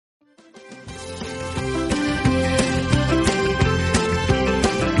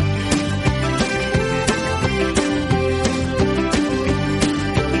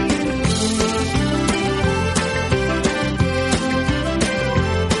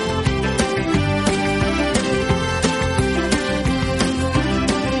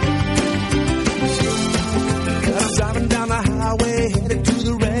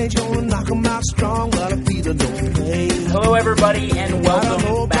everybody, and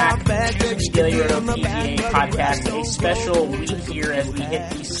welcome back to the Daily Roto PGA podcast. A special week here as we hit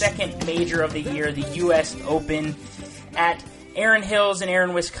the second major of the year, the U.S. Open at Erin Hills in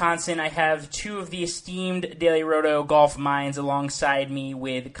Erin, Wisconsin. I have two of the esteemed Daily Roto golf minds alongside me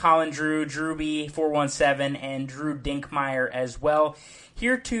with Colin Drew, Drewby417, and Drew Dinkmeyer as well,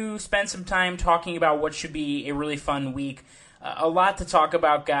 here to spend some time talking about what should be a really fun week. A lot to talk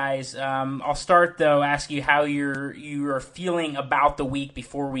about, guys. I'll start, though, ask you how you are feeling about the week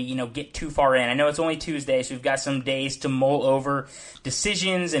before we get too far in. I know it's only Tuesday, so we've got some days to mull over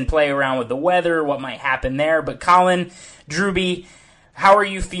decisions and play around with the weather, what might happen there. But Colin, Drewby, how are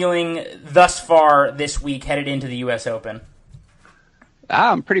you feeling thus far this week headed into the U.S. Open?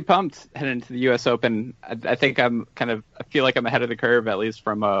 I'm pretty pumped heading into the U.S. Open. I think I feel like I'm ahead of the curve, at least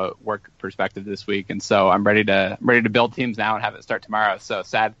from a work perspective this week. And so I'm ready to build teams now and have it start tomorrow. So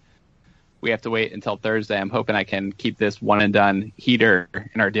sad we have to wait until Thursday. I'm hoping I can keep this one and done heater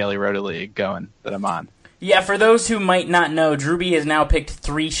in our Daily Roto League going that I'm on. Yeah, for those who might not know, Drewby has now picked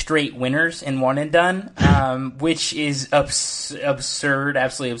 3 straight winners in one and done, which is absurd,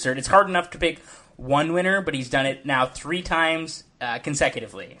 absolutely absurd. It's hard enough to pick one winner, but he's done it now 3 times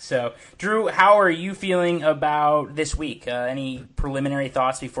consecutively. So, Drew, how are you feeling about this week? Any preliminary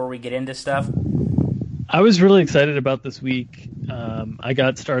thoughts before we get into stuff? I was really excited about this week. I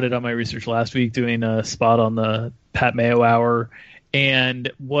got started on my research last week doing a spot on the Pat Mayo Hour,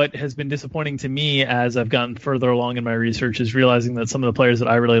 and what has been disappointing to me as I've gotten further along in my research is realizing that some of the players that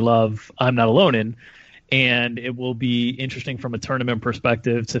I really love, I'm not alone in, and it will be interesting from a tournament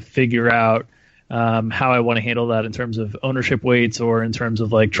perspective to figure out how I want to handle that in terms of ownership weights or in terms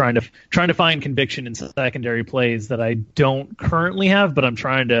of like trying to find conviction in secondary plays that I don't currently have, but I'm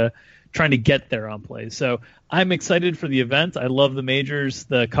trying to get there on plays. So I'm excited for the event. I love the majors.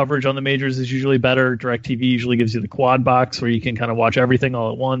 The coverage on the majors is usually better. DirecTV usually gives you the quad box where you can kind of watch everything all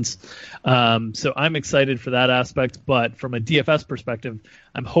at once. So I'm excited for that aspect. But from a DFS perspective,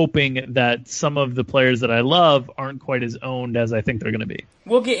 I'm hoping that some of the players that I love aren't quite as owned as I think they're going to be.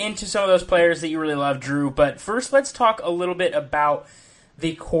 We'll get into some of those players that you really love, Drew. But first, let's talk a little bit about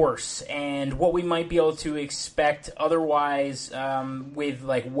the course and what we might be able to expect otherwise with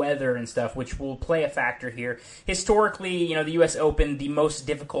like weather and stuff, which will play a factor here. Historically, the U.S. Open, the most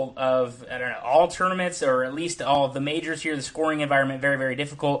difficult of all tournaments, or at least all of the majors here, the scoring environment very, very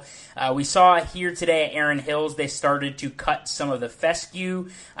difficult. We saw here today at Erin Hills, they started to cut some of the fescue.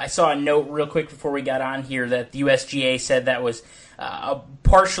 I saw a note real quick before we got on here that the USGA said that was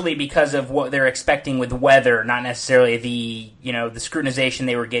partially because of what they're expecting with weather, not necessarily the scrutinization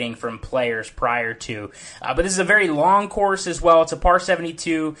they were getting from players prior to. But this is a very long course as well. It's a par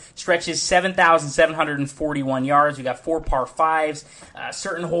 72, stretches 7,741 yards. We got 4 par 5s,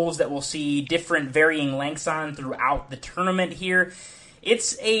 certain holes that we'll see different varying lengths on throughout the tournament here.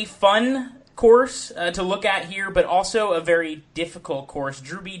 It's a fun course to look at here, but also a very difficult course.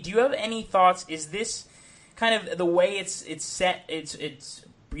 Drewby, do you have any thoughts? Is this kind of the way it's set, it's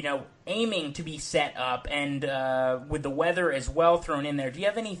aiming to be set up, and with the weather as well thrown in there, do you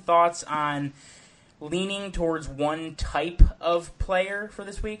have any thoughts on leaning towards one type of player for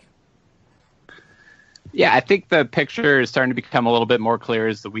this week? Yeah, I think the picture is starting to become a little bit more clear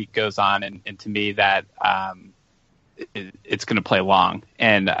as the week goes on, and to me that it's going to play long.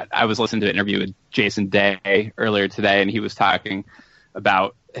 And I was listening to an interview with Jason Day earlier today, and he was talking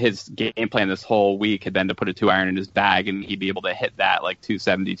about his game plan this whole week had been to put a 2-iron in his bag, and he'd be able to hit that like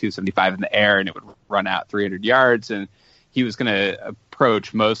 270, 275 in the air, and it would run out 300 yards. And he was going to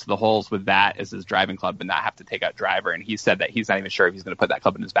approach most of the holes with that as his driving club and not have to take out driver. And he said that he's not even sure if he's going to put that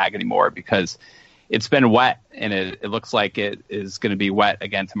club in his bag anymore because it's been wet, and it looks like it is going to be wet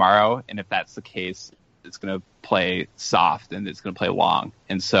again tomorrow. And if that's the case, it's going to play soft and it's going to play long.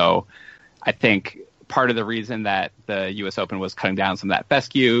 And so I think part of the reason that the U.S. Open was cutting down some of that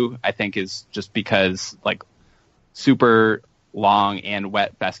fescue, I think, is just because like super long and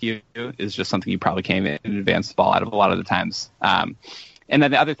wet fescue is just something you probably can't even advance the ball out of a lot of the times. And then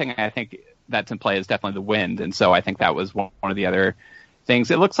the other thing I think that's in play is definitely the wind. And so I think that was one of the other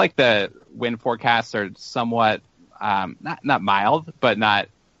things. It looks like the wind forecasts are somewhat not mild, but not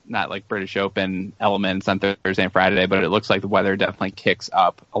like British Open elements on Thursday and Friday, but it looks like the weather definitely kicks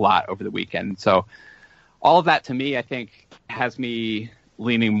up a lot over the weekend. So all of that to me, I think, has me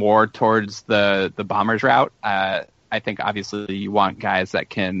leaning more towards the Bombers route. I think obviously you want guys that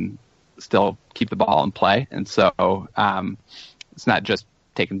can still keep the ball in play. And so it's not just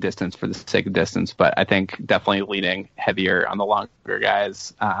taking distance for the sake of distance, but I think definitely leaning heavier on the longer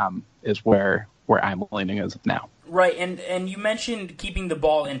guys is where I'm leaning as of now. Right, and you mentioned keeping the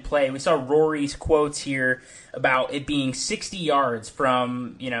ball in play. We saw Rory's quotes here about it being 60 yards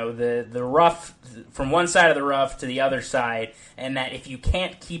from the rough, from one side of the rough to the other side, and that if you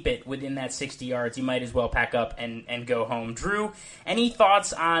can't keep it within that 60 yards, you might as well pack up and go home. Drew, any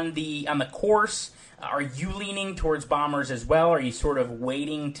thoughts on the course? Are you leaning towards Bombers as well? Are you sort of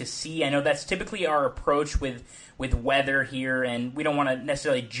waiting to see? I know that's typically our approach with weather here, and we don't want to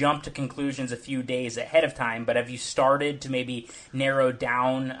necessarily jump to conclusions a few days ahead of time, but have you started to maybe narrow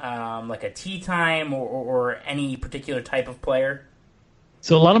down like a tee time or any particular type of player?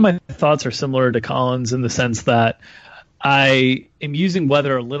 So a lot of my thoughts are similar to Colin's in the sense that I am using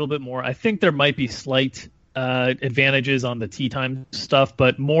weather a little bit more. I think there might be slight advantages on the tee time stuff,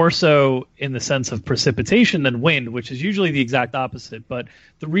 but more so in the sense of precipitation than wind, which is usually the exact opposite. But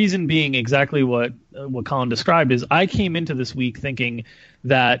the reason being exactly what Colin described is I came into this week thinking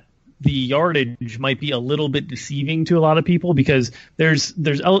that the yardage might be a little bit deceiving to a lot of people because there's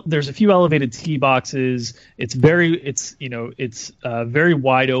a few elevated tee boxes. It's very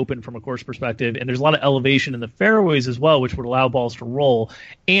wide open from a course perspective, and there's a lot of elevation in the fairways as well, which would allow balls to roll.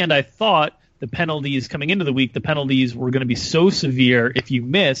 And I thought the penalties coming into the week, the penalties were going to be so severe if you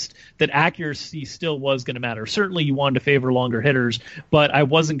missed that accuracy still was going to matter. Certainly you wanted to favor longer hitters, but I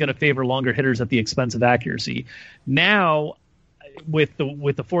wasn't going to favor longer hitters at the expense of accuracy. Now, with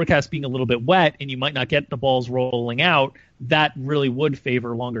the forecast being a little bit wet and you might not get the balls rolling out, that really would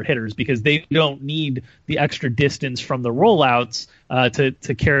favor longer hitters because they don't need the extra distance from the rollouts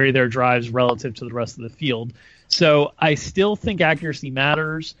to carry their drives relative to the rest of the field. So I still think accuracy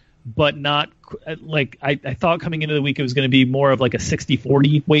matters, but not like I thought coming into the week it was going to be more of like a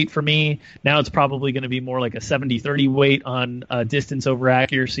 60-40 weight for me. Now it's probably going to be more like a 70-30 weight on distance over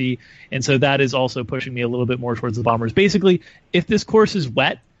accuracy. And so that is also pushing me a little bit more towards the Bombers. Basically, if this course is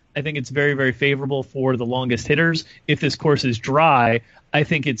wet, I think it's very, very favorable for the longest hitters. If this course is dry, I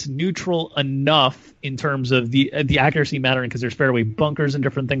think it's neutral enough in terms of the accuracy mattering because there's fairway bunkers and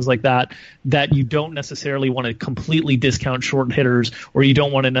different things like that you don't necessarily want to completely discount short hitters, or you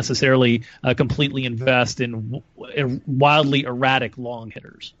don't want to necessarily completely invest in wildly erratic long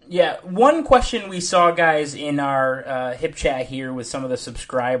hitters. Yeah, one question we saw, guys, in our hip chat here with some of the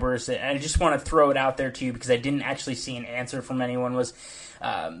subscribers, and I just want to throw it out there to you because I didn't actually see an answer from anyone, was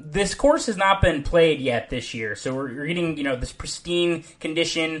this course has not been played yet this year, so we're getting this pristine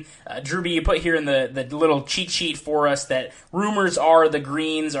condition. Drewby, you put here in the little cheat sheet for us that rumors are the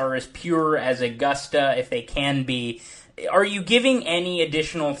greens are as pure as Augusta if they can be. Are you giving any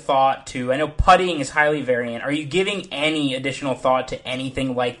additional thought to, I know putting is highly variant, are you giving any additional thought to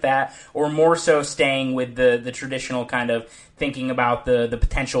anything like that, or more so staying with the traditional kind of thinking about the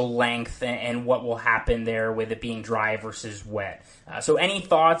potential length and what will happen there with it being dry versus wet? So any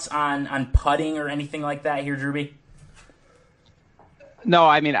thoughts on putting or anything like that here, Drewby? No,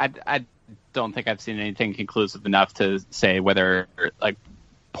 I mean, I don't think I've seen anything conclusive enough to say whether like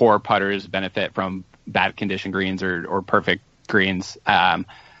poor putters benefit from bad condition greens or perfect greens.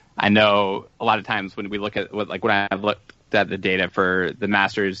 I know a lot of times when we look at when I've looked at the data for the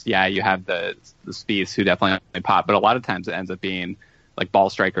Masters, yeah, you have the Spieths who definitely pop, but a lot of times it ends up being like ball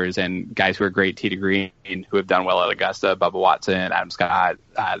strikers and guys who are great tee to green who have done well at Augusta, Bubba Watson, Adam Scott,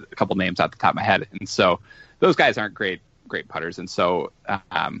 a couple names off the top of my head. And so those guys aren't great putters. And so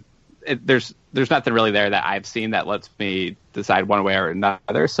there's nothing really there that I've seen that lets me decide one way or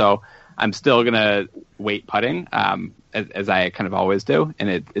another. So I'm still going to weight putting as I kind of always do.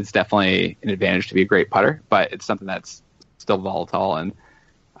 And it's definitely an advantage to be a great putter, but it's something that's still volatile, and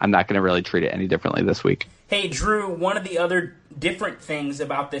I'm not going to really treat it any differently this week. Hey, Drew, one of the other different things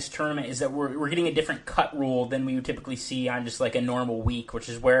about this tournament is that we're getting a different cut rule than we would typically see on just like a normal week, which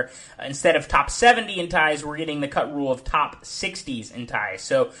is where instead of top 70 in ties, we're getting the cut rule of top 60s in ties.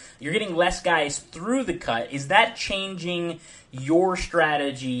 So you're getting less guys through the cut. Is that changing your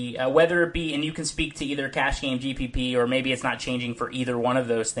strategy, whether it be, and you can speak to either Cash Game, GPP, or maybe it's not changing for either one of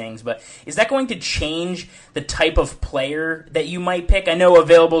those things, but is that going to change the type of player that you might pick? I know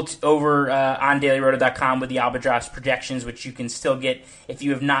available over on dailyroto.com with the Albatross projections, which you can still get if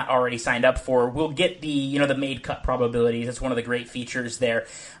you have not already signed up for. We'll get the the made cut probabilities. That's one of the great features there.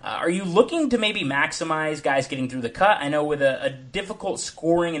 Are you looking to maybe maximize guys getting through the cut? I know with a difficult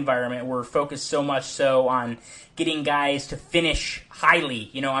scoring environment, we're focused so much so on getting guys to finish highly,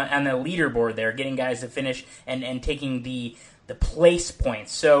 on the leaderboard there, getting guys to finish and taking the place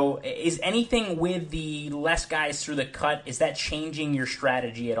points. So is anything with the less guys through the cut, is that changing your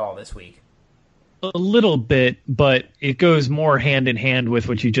strategy at all this week? A little bit, but it goes more hand in hand with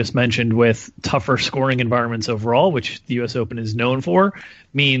what you just mentioned with tougher scoring environments overall, which the U.S. Open is known for,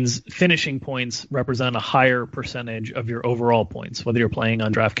 means finishing points represent a higher percentage of your overall points. Whether you're playing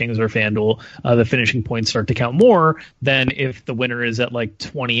on DraftKings or FanDuel, the finishing points start to count more than if the winner is at like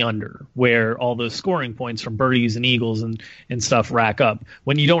 20 under, where all those scoring points from birdies and eagles and stuff rack up.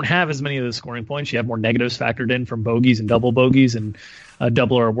 When you don't have as many of those scoring points, you have more negatives factored in from bogeys and double bogeys and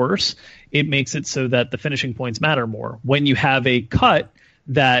double or worse. It makes it so that the finishing points matter more. When you have a cut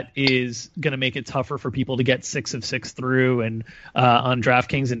that is going to make it tougher for people to get 6 of 6 through, and on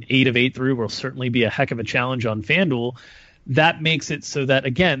DraftKings an 8 of 8 through will certainly be a heck of a challenge on FanDuel. That makes it so that,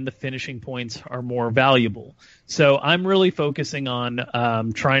 again, the finishing points are more valuable. So I'm really focusing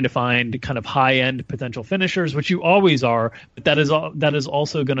on trying to find kind of high-end potential finishers, which you always are, but that is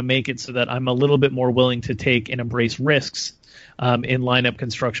also going to make it so that I'm a little bit more willing to take and embrace risks in lineup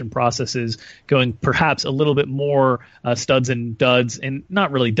construction processes, going perhaps a little bit more studs and duds, and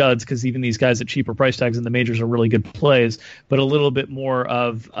not really duds because even these guys at cheaper price tags in the majors are really good plays, but a little bit more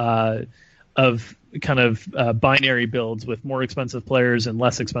of kind of binary builds with more expensive players and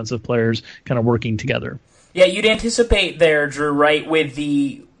less expensive players kind of working together. Yeah, you'd anticipate there, Drew, right, with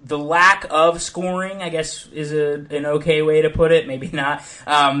the lack of scoring, I guess is an okay way to put it, maybe not,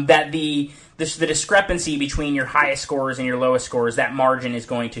 that the discrepancy between your highest scorers and your lowest scorers, that margin is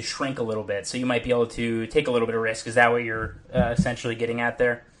going to shrink a little bit. So you might be able to take a little bit of risk. Is that what you're essentially getting at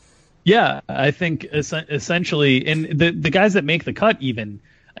there? Yeah, I think essentially, and the guys that make the cut even,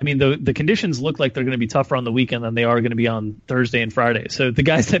 I mean, the conditions look like they're going to be tougher on the weekend than they are going to be on Thursday and Friday. So the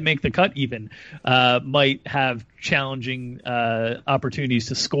guys that make the cut even might have challenging opportunities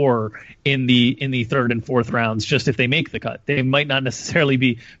to score in the third and fourth rounds just if they make the cut. They might not necessarily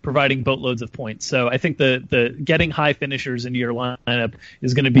be providing boatloads of points. So I think the getting high finishers into your lineup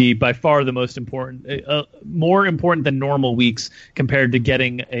is going to be by far the most important, more important than normal weeks compared to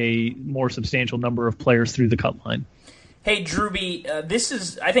getting a more substantial number of players through the cut line. Hey, Drewby, this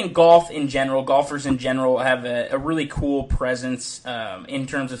is, I think golfers in general have a really cool presence in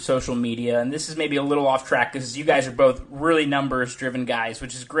terms of social media, and this is maybe a little off track because you guys are both really numbers-driven guys,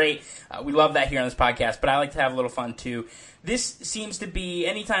 which is great. We love that here on this podcast, but I like to have a little fun too. This seems to be,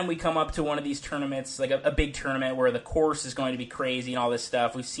 anytime we come up to one of these tournaments, like a big tournament where the course is going to be crazy and all this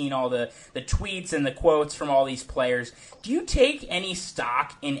stuff, we've seen all the tweets and the quotes from all these players. Do you take any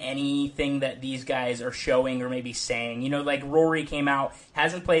stock in anything that these guys are showing or maybe saying? You know, like Rory came out,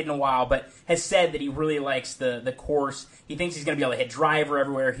 hasn't played in a while, but has said that he really likes the course. He thinks he's going to be able to hit driver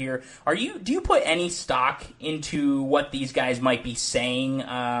everywhere here. Do you put any stock into what these guys might be saying,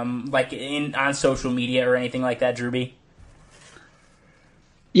 like on social media or anything like that, Drewby?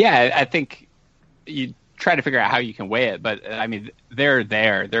 Yeah, I think you try to figure out how you can weigh it, but I mean,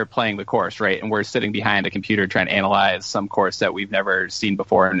 they're playing the course, right? And we're sitting behind a computer trying to analyze some course that we've never seen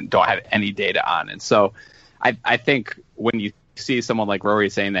before and don't have any data on. And so I think when you see someone like Rory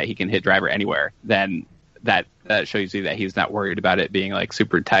saying that he can hit driver anywhere, then that shows you that he's not worried about it being like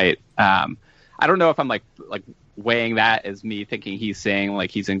super tight. I don't know if I'm like weighing that as me thinking he's saying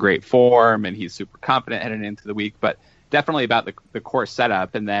like he's in great form and he's super confident heading into the week, but definitely about the course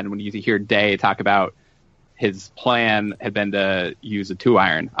setup. And then when you hear Day talk about his plan had been to use a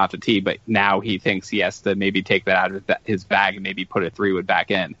 2-iron off the tee, but now he thinks he has to maybe take that out of his bag and maybe put a 3-wood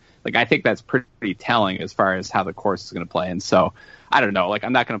back in. Like, I think that's pretty telling as far as how the course is going to play. And so I don't know, like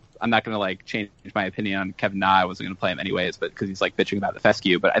I'm not gonna like change my opinion on Kevin Na. I wasn't gonna play him anyways, but because he's like bitching about the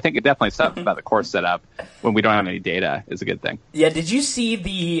fescue. But I think it definitely stuff about the course setup when we don't have any data is a good thing. Yeah, did you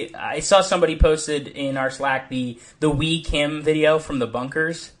see I saw somebody posted in our Slack the Wee Kim video from the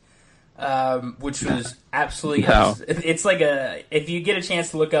bunkers, which was absolutely it's like if you get a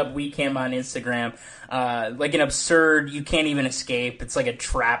chance to look up Wee Kim on Instagram, like an absurd, you can't even escape. It's like a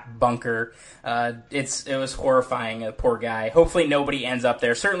trap bunker. It was horrifying. A poor guy. Hopefully nobody ends up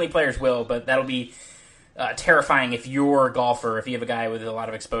there. Certainly players will, but that'll be terrifying if you're a golfer, if you have a guy with a lot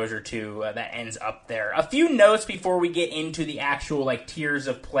of exposure to that ends up there. A few notes before we get into the actual like tiers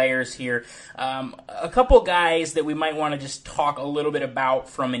of players here. A couple guys that we might want to just talk a little bit about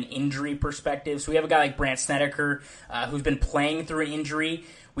from an injury perspective. So we have a guy like Brandt Snedeker who's been playing through an injury.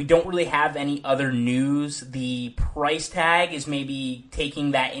 We don't really have any other news. The price tag is maybe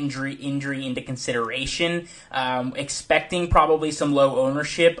taking that injury into consideration, expecting probably some low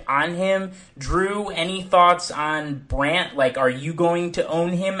ownership on him. Drew, any thoughts on Brandt? Like, are you going to own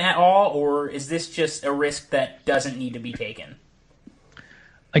him at all, or is this just a risk that doesn't need to be taken?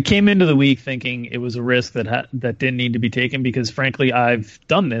 I came into the week thinking it was a risk that didn't need to be taken because, frankly, I've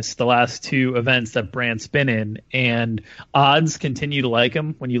done this the last two events that Brandt's been in, and odds continue to like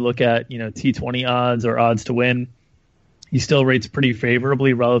him. When you look at T20 odds or odds to win, he still rates pretty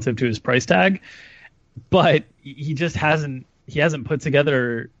favorably relative to his price tag, but he just hasn't put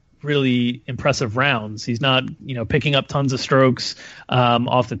together really impressive rounds. He's not picking up tons of strokes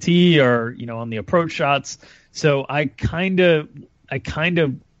off the tee or on the approach shots. So I kind of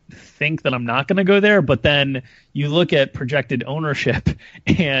think that I'm not going to go there, but then you look at projected ownership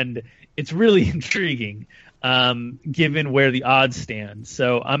and it's really intriguing given where the odds stand.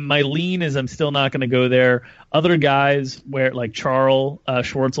 So my lean is I'm still not going to go there. Other guys like Charles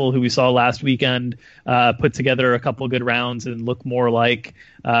Schwartzel, who we saw last weekend, put together a couple good rounds and look more like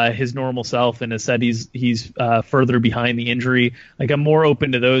his normal self, and has said he's further behind the injury. Like, I'm more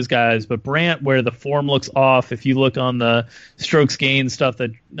open to those guys, but Brandt, where the form looks off, if you look on the strokes gained stuff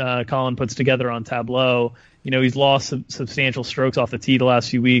that Colin puts together on Tableau, he's lost substantial strokes off the tee the last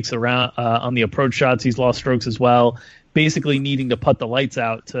few weeks. Around on the approach shots, he's lost strokes as well, basically needing to put the lights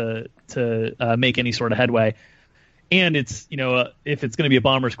out to make any sort of headway. And it's, if it's going to be a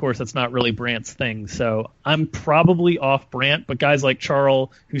bomber's course, that's not really Brandt's thing. So I'm probably off Brandt, but guys like Charles,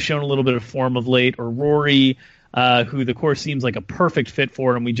 who's shown a little bit of form of late, or Rory, who the course seems like a perfect fit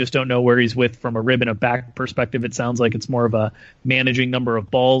for, and we just don't know where he's with from a rib and a back perspective. It sounds like it's more of a managing number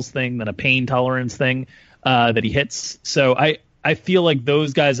of balls thing than a pain tolerance thing that he hits. So I feel like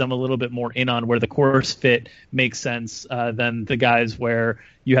those guys I'm a little bit more in on, where the course fit makes sense than the guys where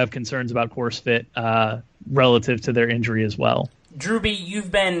you have concerns about course fit relative to their injury as well. Drewby,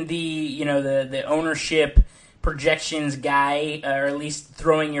 you've been the ownership projections guy, or at least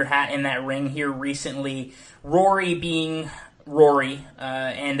throwing your hat in that ring here recently. Rory being Rory,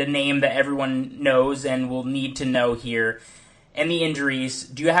 and a name that everyone knows and will need to know here. And the injuries,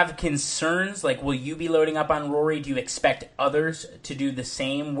 do you have concerns? Like, will you be loading up on Rory? Do you expect others to do the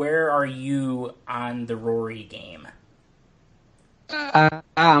same? Where are you on the Rory game?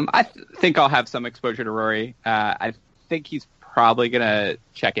 I think I'll have some exposure to Rory. I think he's probably going to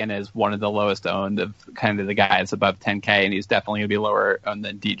check in as one of the lowest owned of kind of the guys above 10K, and he's definitely going to be lower owned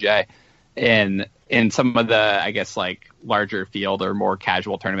than DJ. In some of the, I guess, like, larger field or more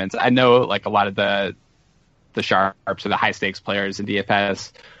casual tournaments, I know, like, a lot of the sharps or the high stakes players in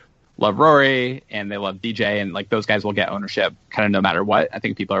DFS love Rory and they love DJ, and like those guys will get ownership kind of no matter what. I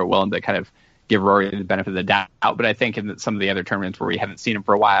think people are willing to kind of give Rory the benefit of the doubt, but I think in some of the other tournaments where we haven't seen him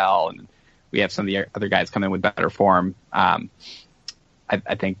for a while and we have some of the other guys come in with better form, I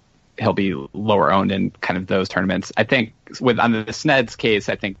think he'll be lower owned in kind of those tournaments. I think on the Sneds case,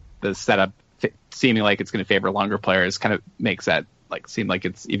 I think the setup seeming like it's going to favor longer players kind of makes that like seem like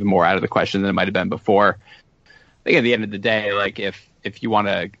it's even more out of the question than it might have been before. I think at the end of the day, like if you want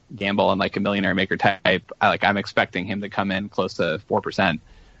to gamble on like a millionaire maker type, I'm expecting him to come in close to 4%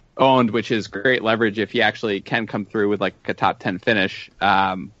 owned, which is great leverage if he actually can come through with like a top 10 finish.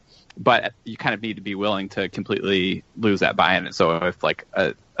 But you kind of need to be willing to completely lose that buy-in. So if like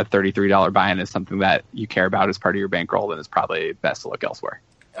a $33 buy-in is something that you care about as part of your bankroll, then it's probably best to look elsewhere.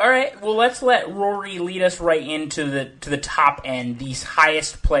 All right, well, let's let Rory lead us right into the top end, these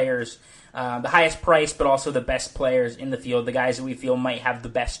highest players. The highest price, but also the best players in the field, the guys that we feel might have the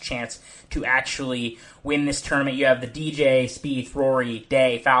best chance to actually win this tournament. You have the DJ, Spieth, Rory,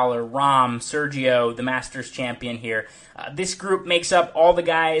 Day, Fowler, Rahm, Sergio, the Masters champion here. This group makes up all the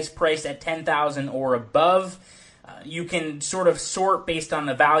guys priced at $10,000 or above. You can sort of sort based on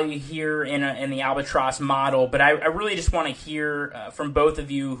the value here in the Albatross model, but I really just want to hear from both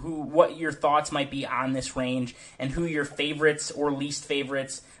of you what your thoughts might be on this range and who your favorites or least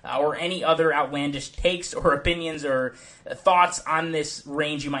favorites or any other outlandish takes or opinions or thoughts on this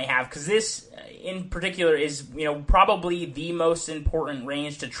range you might have, because this in particular is probably the most important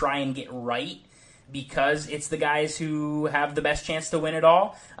range to try and get right, because it's the guys who have the best chance to win it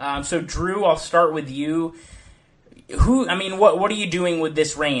all. So Drew, I'll start with you. What are you doing with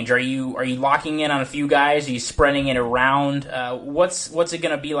this range? Are you locking in on a few guys? Are you spreading it around? What's it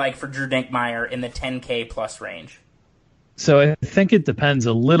going to be like for Drew Dinkmeyer in the 10K plus range? So I think it depends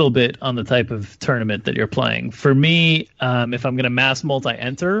a little bit on the type of tournament that you're playing. For me, if I'm going to mass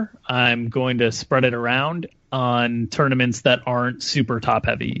multi-enter, I'm going to spread it around on tournaments that aren't super top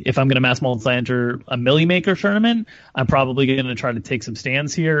heavy. If I'm going to mass multi-enter a Millie Maker tournament, I'm probably going to try to take some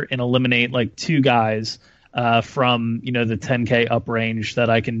stands here and eliminate like two guys from the 10K up range that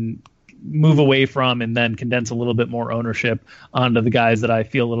I can move away from and then condense a little bit more ownership onto the guys that I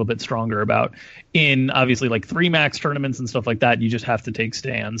feel a little bit stronger about. In obviously like 3 max tournaments and stuff like that, you just have to take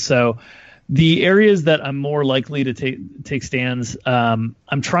stands. So The areas that I'm more likely to take stands, I'm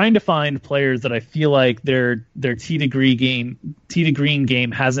trying to find players that I feel like their tee to green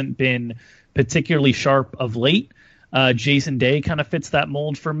game hasn't been particularly sharp of late. Jason Day kind of fits that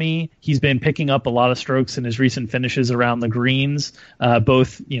mold for me. He's been picking up a lot of strokes in his recent finishes around the greens,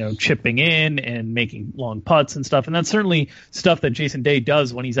 both chipping in and making long putts and stuff. And that's certainly stuff that Jason Day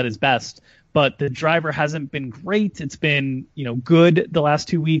does when he's at his best. But the driver hasn't been great. It's been good the last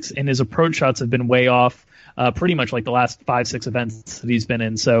 2 weeks, and his approach shots have been way off. Pretty much like the last 5-6 events that he's been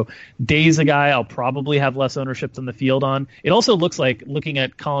in. So Day's a guy I'll probably have less ownership than the field on. It also looks like, looking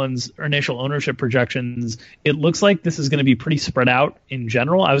at Colin's initial ownership projections, it looks like this is going to be pretty spread out in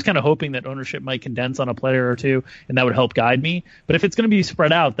general. I was kind of hoping that ownership might condense on a player or two, and that would help guide me. But if it's going to be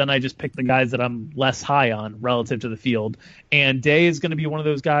spread out, then I just pick the guys that I'm less high on relative to the field. And Day is going to be one of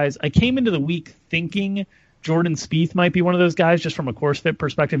those guys. I came into the week thinking Jordan Spieth might be one of those guys, just from a course fit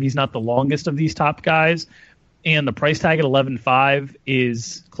perspective. He's not the longest of these top guys, and the price tag at 11.5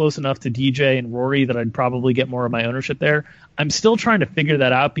 is close enough to DJ and Rory that I'd probably get more of my ownership there. I'm still trying to figure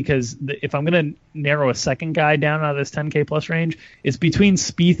that out, because if I'm going to narrow a second guy down out of this 10K plus range, it's between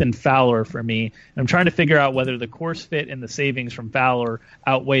Spieth and Fowler for me. And I'm trying to figure out whether the course fit and the savings from Fowler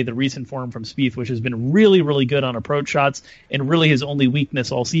outweigh the recent form from Spieth, which has been really, really good on approach shots. And really his only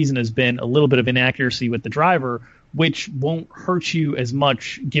weakness all season has been a little bit of inaccuracy with the driver, which won't hurt you as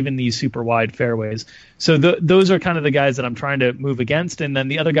much given these super wide fairways. So those are kind of the guys that I'm trying to move against. And then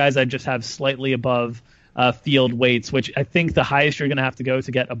the other guys I just have slightly above field weights, which I think the highest you're going to have to go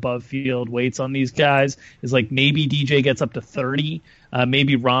to get above field weights on these guys is like maybe DJ gets up to 30,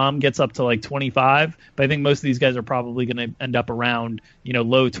 maybe Rahm gets up to like 25, but I think most of these guys are probably going to end up around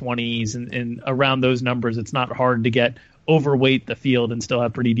low 20s, and around those numbers. It's not hard to get overweight the field and still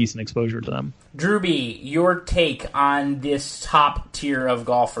have pretty decent exposure to them. Drewby, your take on this top tier of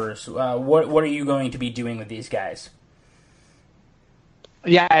golfers. What are you going to be doing with these guys?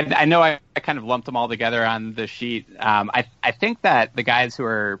 Yeah, I know I kind of lumped them all together on the sheet. I think that the guys who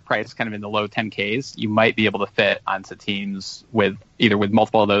are priced kind of in the low 10Ks, you might be able to fit onto teams with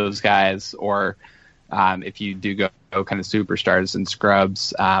multiple of those guys, or if you do go kind of superstars and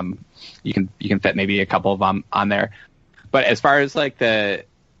scrubs, you can fit maybe a couple of them on there. But as far as like the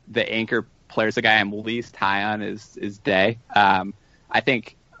anchor players, the guy I'm least high on is Day. I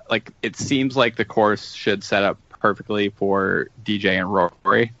think like it seems like the course should set up perfectly for DJ and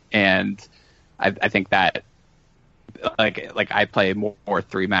Rory, and I think that like I play more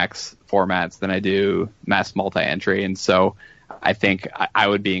 3 max formats than I do mass multi-entry, and so I think I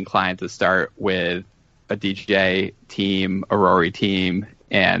would be inclined to start with a DJ team, a Rory team,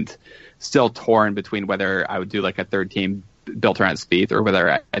 and still torn between whether I would do like a third team built around Spieth or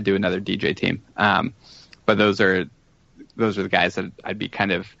whether I do another DJ team. But those are the guys that I'd be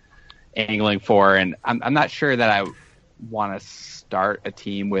kind of angling for, and I'm not sure that I want to start a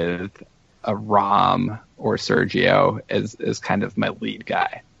team with a Rahm or Sergio as kind of my lead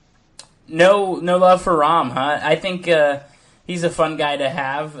guy. No love for Rahm, huh? I think he's a fun guy to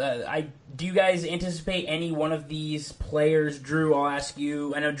have. Do you guys anticipate any one of these players? Drew, I'll ask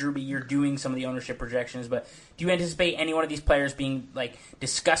you. I know, Drewby, you're doing some of the ownership projections, but do you anticipate any one of these players being like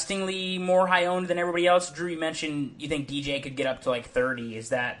disgustingly more high owned than everybody else? Drew, you mentioned you think DJ could get up to like 30. Is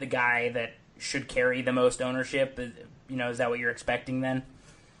that the guy that should carry the most ownership? Is that what you're expecting then?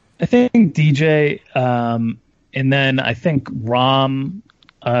 I think DJ, and then I think Rahm,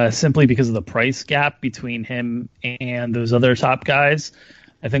 simply because of the price gap between him and those other top guys,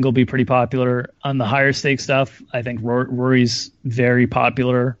 I think will be pretty popular. On the higher stakes stuff, I think Rory's very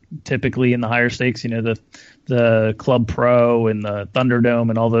popular typically in the higher stakes. The Club Pro and the Thunderdome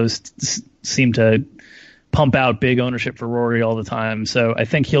and all those seem to pump out big ownership for Rory all the time. So I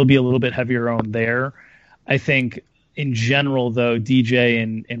think he'll be a little bit heavier owned there. I think in general, though, DJ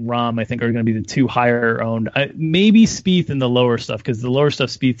and Rahm, I think, are going to be the two higher owned. Maybe Spieth in the lower stuff, because the lower stuff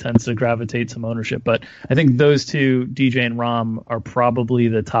Spieth tends to gravitate some ownership. But I think those two, DJ and Rahm, are probably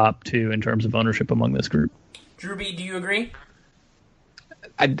the top two in terms of ownership among this group. Drewby, do you agree?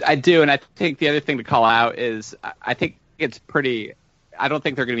 I do, and I think the other thing to call out is I think it's pretty. I don't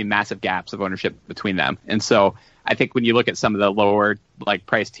think there are going to be massive gaps of ownership between them, and so I think when you look at some of the lower like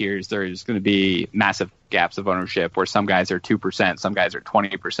price tiers, there's going to be massive gaps of ownership where some guys are 2%, some guys are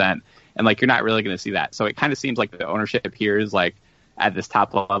 20%, and like you're not really going to see that. So it kind of seems like the ownership here is like at this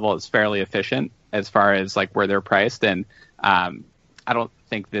top level is fairly efficient as far as like where they're priced, and I don't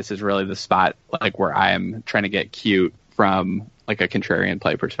think this is really the spot like where I am trying to get cute from like a contrarian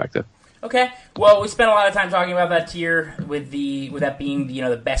play perspective. Okay, well, we spent a lot of time talking about that tier with that being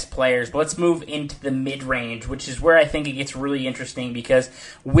the best players, but let's move into the mid-range, which is where I think it gets really interesting, because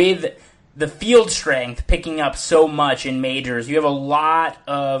with the field strength picking up so much in majors. You have a lot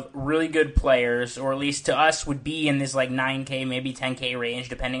of really good players, or at least to us would be in this like 9K, maybe 10K range,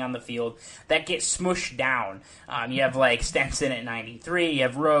 depending on the field, that get smushed down. You have like Stenson at 93, you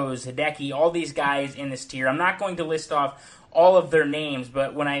have Rose, Hideki, all these guys in this tier. I'm not going to list off all of their names,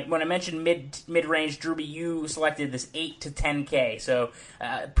 but when I mentioned mid-range, Drewby, you selected this 8 to 10K, so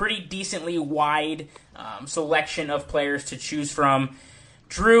pretty decently wide selection of players to choose from.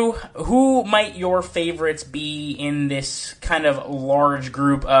 Drew, who might your favorites be in this kind of large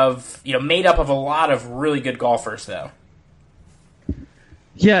group of, made up of a lot of really good golfers, though?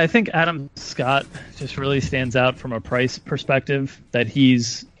 Yeah, I think Adam Scott just really stands out from a price perspective, that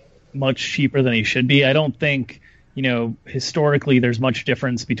he's much cheaper than he should be. I don't think, historically there's much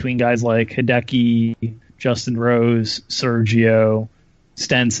difference between guys like Hideki, Justin Rose, Sergio,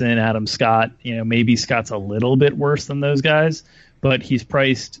 Stenson, Adam Scott. Maybe Scott's a little bit worse than those guys, but he's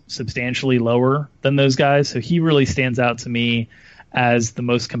priced substantially lower than those guys. So he really stands out to me as the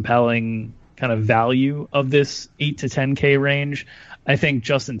most compelling kind of value of this 8 to 10K range. I think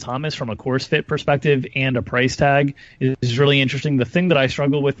Justin Thomas, from a course fit perspective and a price tag, is really interesting. The thing that I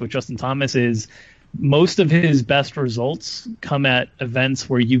struggle with Justin Thomas is most of his best results come at events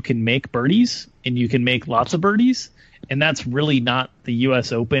where you can make birdies and you can make lots of birdies. And that's really not the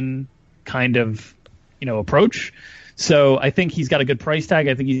US Open kind of, approach. So I think he's got a good price tag.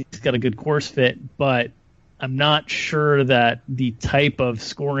 I think he's got a good course fit, but I'm not sure that the type of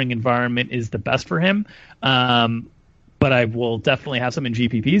scoring environment is the best for him. But I will definitely have some in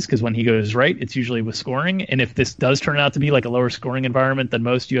GPPs, because when he goes right, it's usually with scoring. And if this does turn out to be like a lower scoring environment than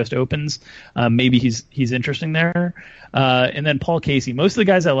most US Opens, maybe he's interesting there. And then Paul Casey. Most of the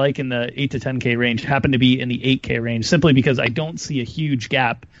guys I like in the 8 to 10K range happen to be in the 8K range, simply because I don't see a huge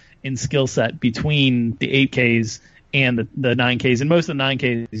gap in skill set between the 8Ks and the 9Ks. And most of the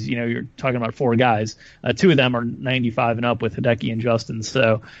 9Ks, you're talking about 4 guys. 2 of them are 95 and up with Hideki and Justin.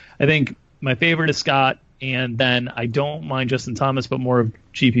 So I think my favorite is Scott, and then I don't mind Justin Thomas, but more of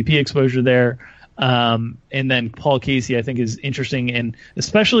GPP exposure there. And then Paul Casey, I think, is interesting. And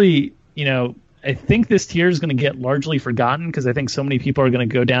especially, I think this tier is going to get largely forgotten, because I think so many people are going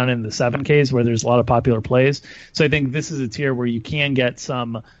to go down in the 7Ks where there's a lot of popular plays. So I think this is a tier where you can get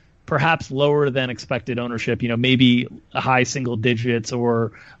some perhaps lower than expected ownership, maybe high single digits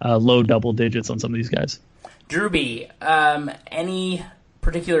or low double digits on some of these guys. Drewby, any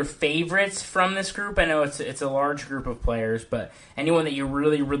particular favorites from this group? I know it's a large group of players, but anyone that you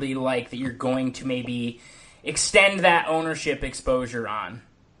really, really like that you're going to maybe extend that ownership exposure on?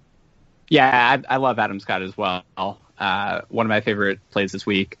 Yeah, I love Adam Scott as well. One of my favorite plays this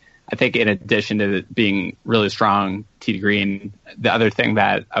week. I think in addition to it being really strong tee to green, the other thing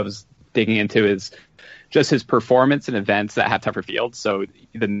that I was digging into is just his performance in events that have tougher fields. So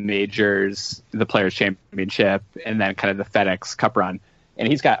the majors, the Players Championship, and then kind of the FedEx Cup run. And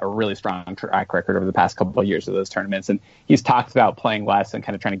he's got a really strong track record over the past couple of years of those tournaments. And he's talked about playing less and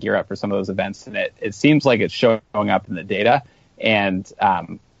kind of trying to gear up for some of those events. And it seems like it's showing up in the data. And,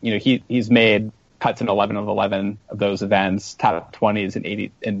 he's made cuts in 11 of 11 of those events, top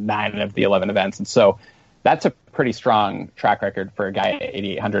 20s in 9 of the 11 events. And so that's a pretty strong track record for a guy at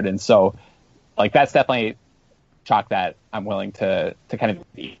 8,800. And so, that's definitely chalk that I'm willing to kind of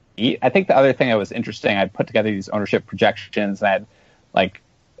eat. I think the other thing that was interesting, I put together these ownership projections, and I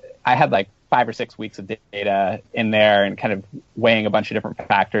had 5 or 6 weeks of data in there and kind of weighing a bunch of different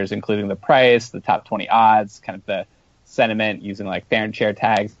factors, including the price, the top 20 odds, kind of the sentiment using fan share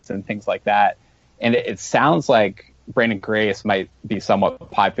tags and things like that. And it sounds like Brandon Grace might be somewhat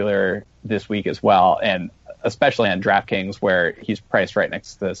popular this week as well, and especially on DraftKings, where he's priced right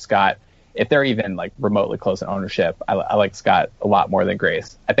next to Scott. If they're even remotely close in ownership, I like Scott a lot more than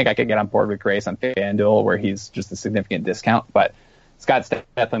Grace. I think I could get on board with Grace on FanDuel, where he's just a significant discount, but Scott's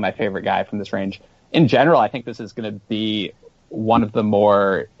definitely my favorite guy from this range. In general, I think this is going to be one of the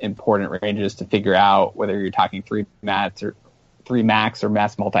more important ranges to figure out, whether you're talking 3 max or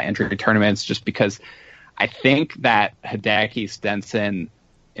mass multi-entry tournaments, just because I think that Hideki, Stenson,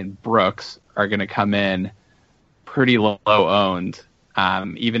 and Brooks are going to come in pretty low owned.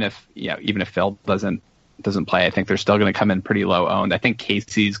 Even if Phil doesn't play, I think they're still going to come in pretty low owned. I think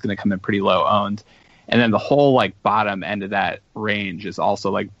Casey's going to come in pretty low owned. And then the whole bottom end of that range is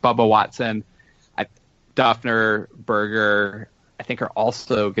also Bubba Watson, Duffner, Berger, I think are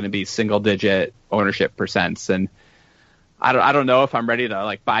also going to be single digit ownership percents. And I don't know if I'm ready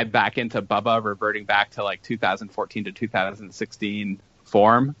to buy back into Bubba, reverting back to 2014 to 2016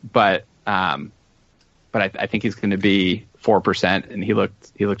 form, but I think he's going to be 4%, and he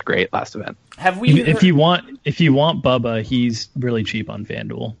looked great last event. Have we? If you want Bubba, he's really cheap on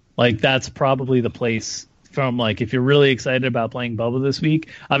FanDuel. Like that's probably the place from like if you're really excited about playing Bubba this week.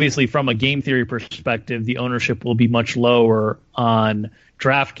 Obviously, from a game theory perspective, the ownership will be much lower on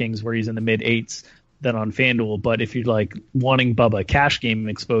DraftKings, where he's in the mid eights, than on FanDuel. But if you're like wanting Bubba cash game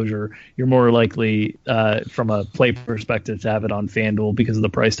exposure, you're more likely from a play perspective to have it on FanDuel because of the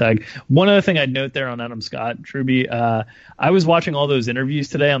price tag. One other thing I'd note there on Adam Scott, Truby, I was watching all those interviews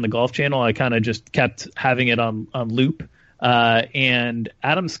today on the Golf Channel. I kind of just kept having it on loop. And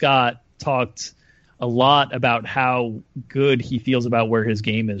Adam Scott talked a lot about how good he feels about where his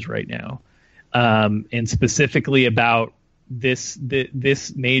game is right now. And specifically about this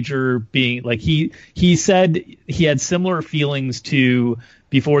major being like he said he had similar feelings to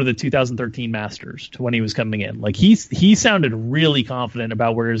before the 2013 Masters to when he was coming in. Like he sounded really confident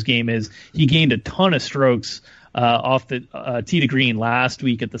about where his game is. He gained a ton of strokes off the tee to green last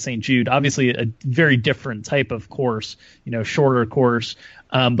week at the St. Jude. Obviously a very different type of course, shorter course.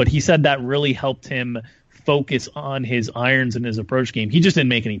 But he said that really helped him focus on his irons and his approach game. He just didn't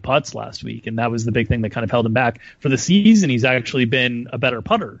make any putts last week, and that was the big thing that kind of held him back. For the season, he's actually been a better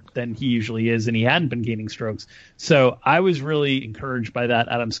putter than he usually is, and he hadn't been gaining strokes. So I was really encouraged by that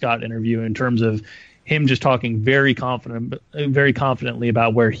Adam Scott interview in terms of him just talking very confidently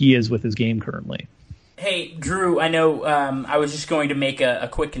about where he is with his game currently. Hey, Drew, I know I was just going to make a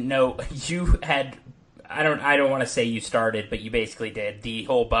quick note. You had, I don't want to say you started, but you basically did, the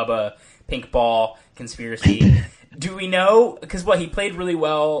whole Bubba pink ball conspiracy. Do we know, because he played really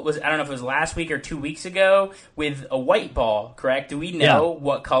well, I don't know if it was last week or 2 weeks ago, with a white ball, correct? Do we know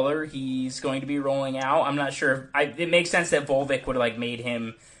what color he's going to be rolling out? I'm not sure. It makes sense that Volvic would have made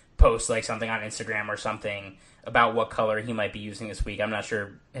him post something on Instagram or something about what color he might be using this week. I'm not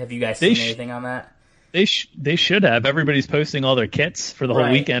sure. Have you guys seen anything on that? They should have. Everybody's posting all their kits for the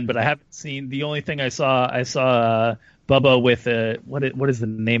whole weekend, but I haven't seen. The only thing I saw Bubba with what is the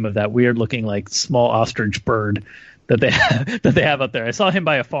name of that weird looking small ostrich bird that they have up there. I saw him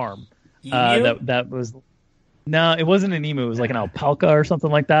by a farm. That was no, it wasn't an emu. It was like an alpaca or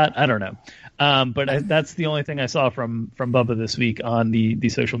something like that. I don't know. But that's the only thing I saw from Bubba this week on the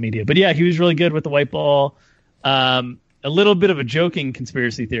social media. But yeah, he was really good with the white ball. A little bit of a joking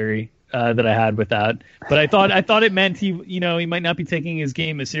conspiracy theory that I had with that, but I thought it meant he might not be taking his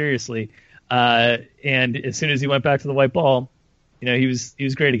game as seriously. And as soon as he went back to the white ball, he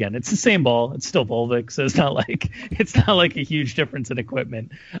was great again. It's the same ball. It's still Volvic, so it's not like a huge difference in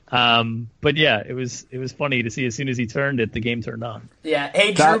equipment. But yeah, it was funny to see as soon as he turned it, the game turned on. Yeah.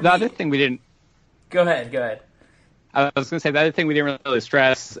 Hey, Drew, the other thing we didn't. Go ahead. I was going to say the other thing we didn't really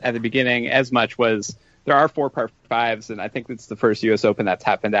stress at the beginning as much was there are 4 par 5s, and I think it's the first U.S. Open that's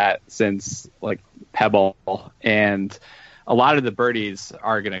happened since Pebble, and a lot of the birdies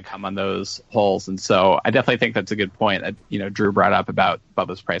are going to come on those holes, and so I definitely think that's a good point that Drew brought up about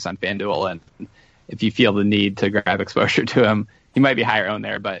Bubba's price on FanDuel, and if you feel the need to grab exposure to him, he might be higher owned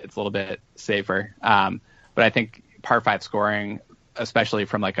there, but it's a little bit safer. But I think par 5 scoring, especially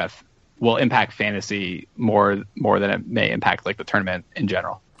from will impact fantasy more than it may impact the tournament in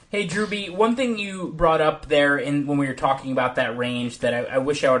general. Hey, Drew B., one thing you brought up there when we were talking about that range that I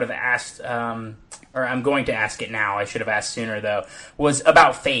wish I would have asked, or I'm going to ask it now, I should have asked sooner though, was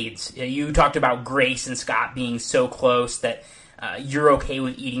about fades. You talked about Grace and Scott being so close that you're okay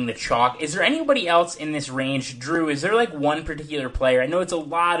with eating the chalk. Is there anybody else in this range? Drew, is there one particular player? I know it's a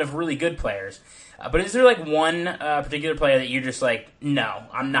lot of really good players, but is there one particular player that you're just no,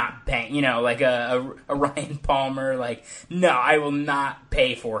 I'm not paying, a Ryan Palmer, no, I will not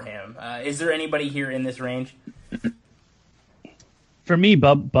pay for him. Is there anybody here in this range? For me,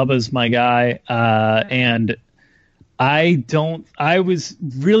 Bubba's my guy, and I was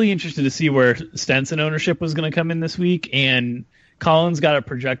really interested to see where Stenson ownership was going to come in this week, and Collins got it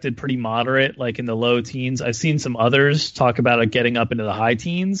projected pretty moderate, in the low teens. I've seen some others talk about it getting up into the high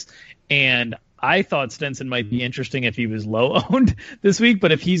teens, and I thought Stenson might be interesting if he was low owned this week,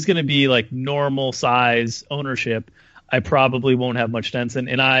 but if he's going to be normal size ownership, I probably won't have much Stenson,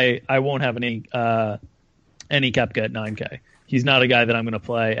 and I won't have any Koepka at 9K. He's not a guy that I'm going to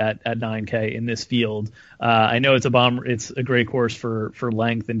play at 9K in this field. I know it's a great course for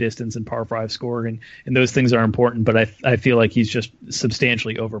length and distance and par 5 scoring, and those things are important, but I feel like he's just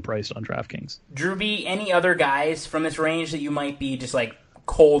substantially overpriced on DraftKings. Drew B., any other guys from this range that you might be just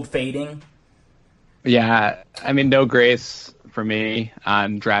cold fading? Yeah, I mean, no Grace for me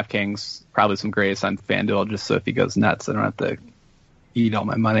on DraftKings. Probably some Grace on FanDuel, just so if he goes nuts, I don't have to eat all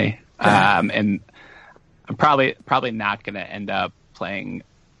my money. And I'm probably not going to end up playing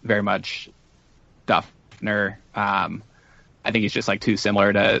very much Duffner. I think he's just too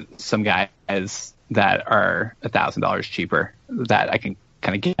similar to some guys that are $1,000 cheaper that I can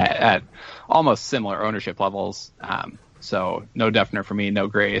kind of get at almost similar ownership levels. So no Duffner for me, no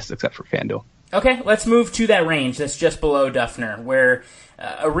Grace except for FanDuel. Okay, let's move to that range that's just below Duffner, where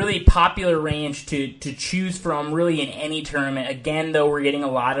a really popular range to choose from really in any tournament. Again, though, we're getting a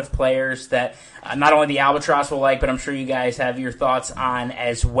lot of players that not only the Albatross will like, but I'm sure you guys have your thoughts on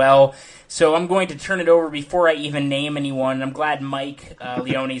as well. So I'm going to turn it over before I even name anyone. I'm glad Mike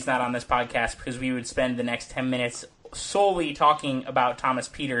Leone's not on this podcast because we would spend the next 10 minutes solely talking about Thomas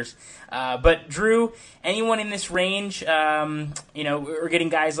Pieters. But Drew, anyone in this range, we're getting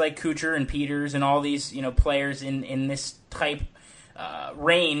guys like Kuchar and Pieters and all these, players in this type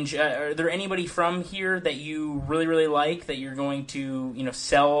range. Are there anybody from here that you really, really like that you're going to,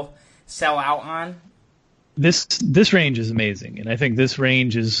 sell out on? This range is amazing, and I think this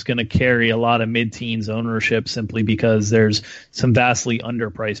range is going to carry a lot of mid-teens ownership simply because there's some vastly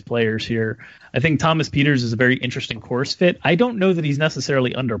underpriced players here. I think Thomas Pieters is a very interesting course fit. I don't know that he's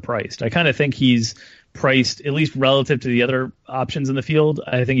necessarily underpriced. I kind of think he's priced, at least relative to the other options in the field.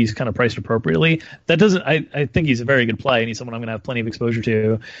 I think he's kind of priced appropriately. I think he's a very good play, and he's someone I'm going to have plenty of exposure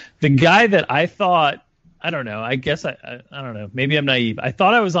to. The guy that I thought, I don't know. I guess I don't know. Maybe I'm naive. I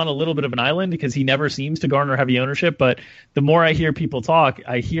thought I was on a little bit of an island because he never seems to garner heavy ownership. But the more I hear people talk,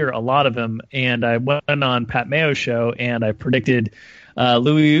 I hear a lot of him. And I went on Pat Mayo's show and I predicted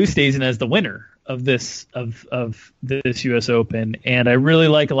Louis Oosthuizen as the winner of this U.S. Open. And I really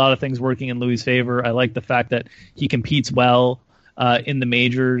like a lot of things working in Louis' favor. I like the fact that he competes well in the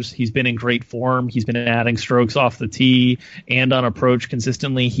majors. He's been in great form. He's been adding strokes off the tee and on approach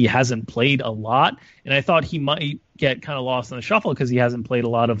consistently. He hasn't played a lot, and I thought he might get kind of lost in the shuffle because he hasn't played a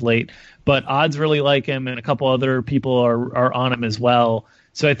lot of late. But odds really like him, and a couple other people are on him as well.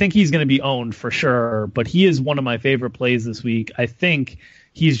 So I think he's going to be owned for sure. But he is one of my favorite plays this week. I think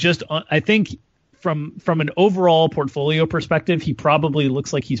he's just. I think from an overall portfolio perspective, he probably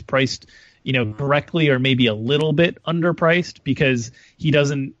looks like he's priced correctly or maybe a little bit underpriced because he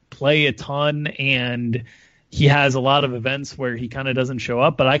doesn't play a ton and he has a lot of events where he kind of doesn't show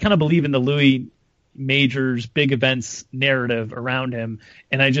up. But I kind of believe in the Louis Majors big events narrative around him.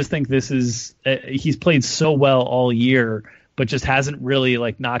 And I just think this is he's played so well all year, but just hasn't really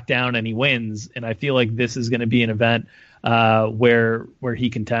knocked down any wins. And I feel like this is going to be an event where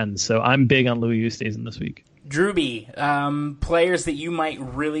he contends. So I'm big on Louis Oosthuizen this week. Drewby, players that you might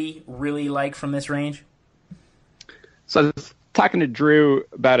really, really like from this range? So I was talking to Drew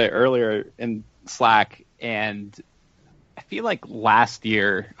about it earlier in Slack, and I feel like last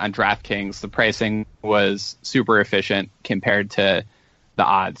year on DraftKings, the pricing was super efficient compared to the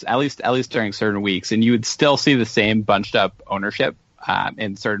odds, at least during certain weeks. And you would still see the same bunched up ownership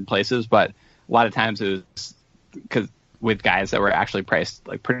in certain places, but a lot of times it was with guys that were actually priced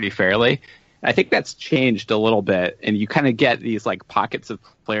pretty fairly. I think that's changed a little bit, and you kind of get these pockets of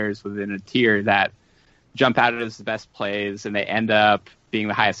players within a tier that jump out as the best plays, and they end up being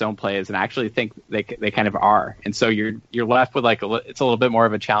the highest owned plays, and I actually think they kind of are. And so you're left with it's a little bit more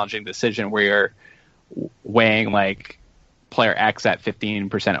of a challenging decision where you're weighing player X at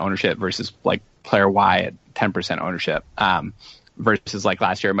 15% ownership versus player Y at 10% ownership, versus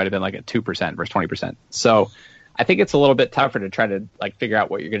last year it might have been at 2% versus 20%. So I think it's a little bit tougher to try to figure out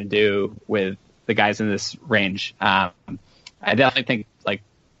what you're going to do with the guys in this range. I definitely think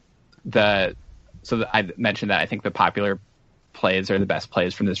I mentioned that I think the popular plays are the best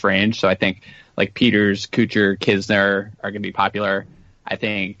plays from this range. So I think Pieters, Kuchar, Kisner are going to be popular. I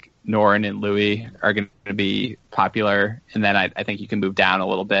think Noren and Louis are going to be popular, and then I think you can move down a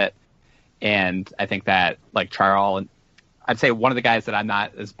little bit. And I think that Charles and I'd say one of the guys that I'm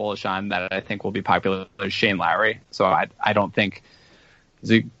not as bullish on that I think will be popular is Shane Lowry. So I don't think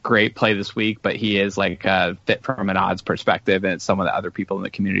he's a great play this week, but he is fit from an odds perspective, and it's someone that other people in the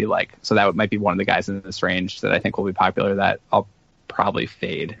community like. So that might be one of the guys in this range that I think will be popular that I'll probably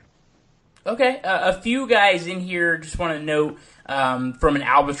fade. Okay, a few guys in here just want to note from an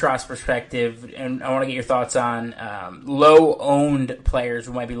Albatross perspective, and I want to get your thoughts on low-owned players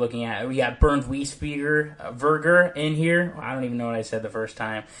we might be looking at. We got Bernd Wiesberger in here. I don't even know what I said the first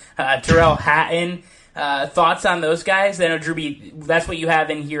time. Tyrrell Hatton. Thoughts on those guys? I know, Drewby, that's what you have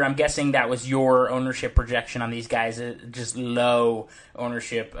in here. I'm guessing that was your ownership projection on these guys, just low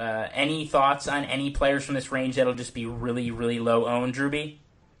ownership. Any thoughts on any players from this range that'll just be really, really low-owned, Drewby?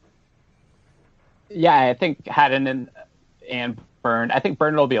 Yeah, I think Hatton and Bernd. I think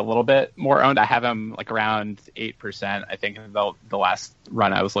Bernd will be a little bit more owned. I have him around 8%. I think the last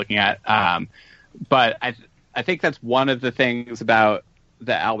run I was looking at. But I think that's one of the things about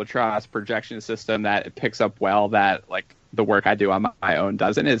the Albatross projection system that it picks up well. That the work I do on my own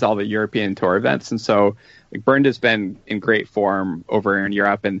doesn't, is all the European Tour events. And so like Bernd has been in great form over in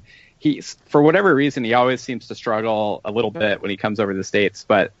Europe, and he's, for whatever reason, he always seems to struggle a little bit when he comes over to the States.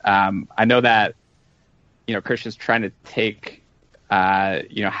 But I know that, Christian's trying to take,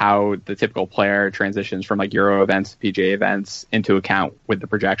 how the typical player transitions from like Euro events to PGA events into account with the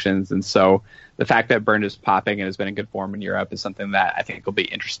projections. And so the fact that Bernd is popping and has been in good form in Europe is something that I think will be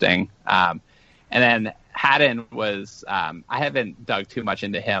interesting. And then Haddon was, I haven't dug too much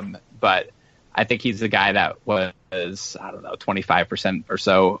into him, but I think he's the guy that was, 25% or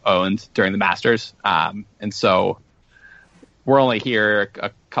so owned during the Masters. And so we're only here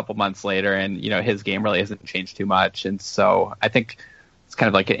a couple months later, and, his game really hasn't changed too much. And so I think it's kind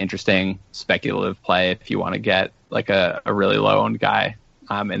of like an interesting speculative play if you want to get like a really low owned guy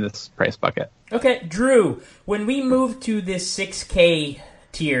in this price bucket. Okay, Drew, when we move to this 6K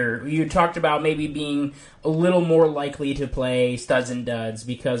tier, you talked about maybe being a little more likely to play studs and duds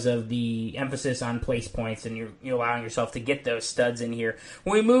because of the emphasis on place points, and you're allowing yourself to get those studs in here.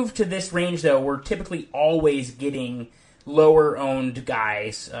 When we move to this range, though, we're typically always getting lower owned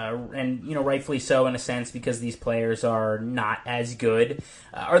guys, and rightfully so in a sense, because these players are not as good.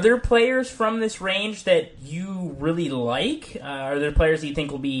 Are there players from this range that you really like? Are there players that you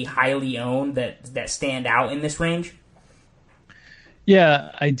think will be highly owned that stand out in this range?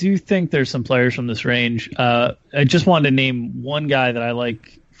 Yeah, I do think there's some players from this range. I just wanted to name one guy that I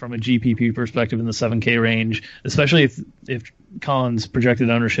like from a GPP perspective in the 7K range, especially if Colin's projected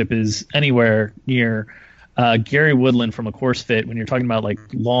ownership is anywhere near Gary Woodland from a Course Fit. When you're talking about like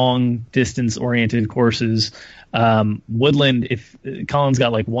long distance oriented courses, Woodland, if Colin's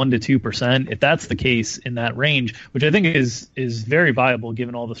got like 1% to 2%, if that's the case in that range, which I think is very viable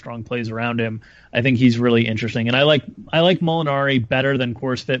given all the strong plays around him, I think he's really interesting. And I like Molinari better than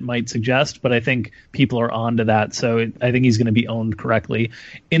Course Fit might suggest, but I think people are onto that, so I think he's going to be owned correctly.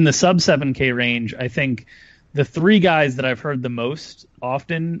 In the sub 7K range, I think the three guys that I've heard the most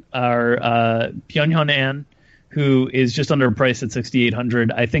often are Pyongyang An, who is just underpriced at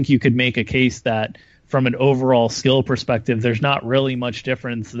 6,800. I think you could make a case that from an overall skill perspective, there's not really much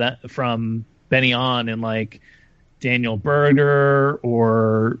difference that from Benny On and like Daniel Berger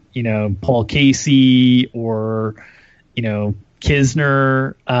or Paul Casey or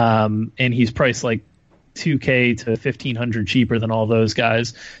Kisner, and he's priced like $2K to $1,500 cheaper than all those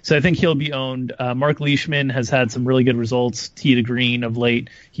guys. So I think he'll be owned. Mark Leishman has had some really good results, tee to green of late.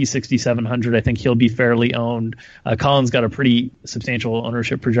 He's 6,700. I think he'll be fairly owned. Colin's got a pretty substantial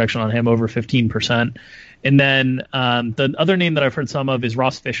ownership projection on him, over 15%. And then the other name that I've heard some of is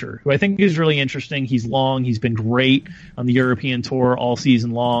Ross Fisher, who I think is really interesting. He's long. He's been great on the European Tour all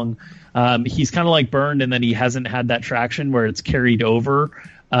season long. He's kind of like Bernd, and then he hasn't had that traction where it's carried over.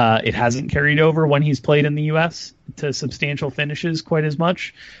 It hasn't carried over when he's played in the U.S. to substantial finishes quite as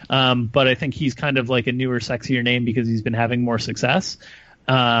much. But I think he's kind of like a newer, sexier name because he's been having more success.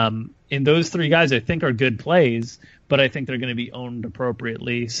 And those three guys I think are good plays, but I think they're going to be owned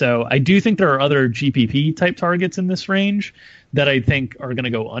appropriately. So I do think there are other GPP type targets in this range that I think are going to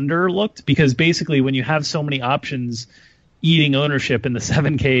go underlooked, because basically when you have so many options eating ownership in the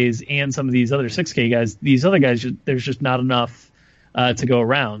 7Ks and some of these other 6K guys, these other guys, there's just not enough to go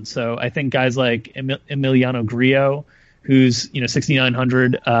around. So I think guys like Emiliano Grillo, who's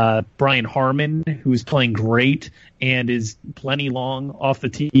 6,900, Brian Harman, who's playing great and is plenty long off the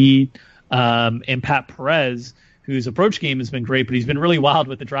tee, and Pat Perez, whose approach game has been great, but he's been really wild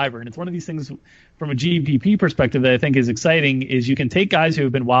with the driver. And it's one of these things from a GPP perspective that I think is exciting, is you can take guys who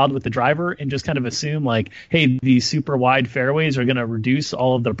have been wild with the driver and just kind of assume like, hey, these super wide fairways are going to reduce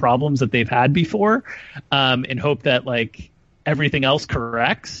all of the problems that they've had before, and hope that like everything else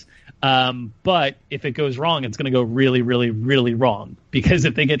corrects. But if it goes wrong, it's going to go really, really, really wrong, because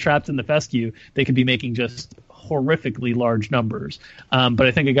if they get trapped in the fescue, they could be making just horrifically large numbers. But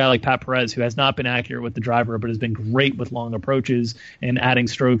I think a guy like Pat Perez, who has not been accurate with the driver, but has been great with long approaches and adding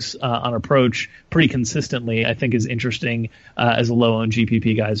strokes on approach pretty consistently, I think is interesting as a low-owned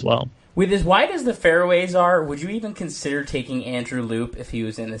GPP guy as well. With as wide as the fairways are, would you even consider taking Andrew Loup if he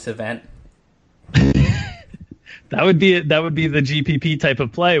was in this event? That would be the GPP type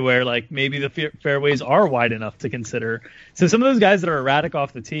of play where like maybe the fairways are wide enough to consider. So some of those guys that are erratic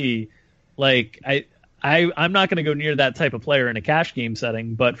off the tee, like I'm not going to go near that type of player in a cash game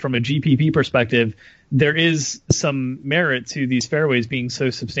setting, but from a GPP perspective, there is some merit to these fairways being so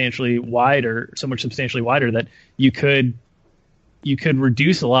much substantially wider that you could you could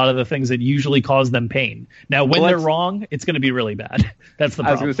reduce a lot of the things that usually cause them pain. Now, when they're wrong, it's going to be really bad. That's the problem.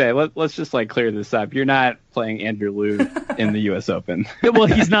 I was going to say, let's just like clear this up. You're not playing Andrew Liu in the U.S. Open. Well,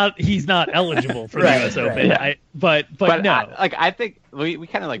 he's not eligible for the U.S. Open. Yeah. But no. I think we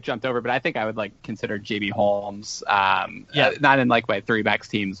kind of like jumped over, but I think I would like consider JB Holmes. Not in like my 3-max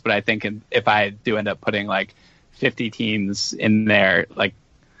teams, but I think if I do end up putting like 50 teams in there, like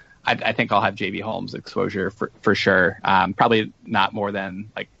I think I'll have JB Holmes exposure for sure. Probably not more than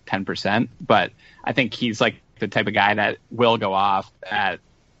like 10%, but I think he's like the type of guy that will go off at,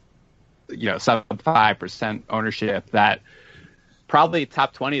 sub 5% ownership, that probably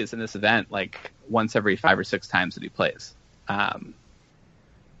top 20 is in this event like once every 5 or 6 times that he plays.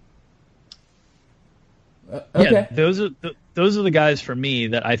 Okay. Yeah, those are the guys for me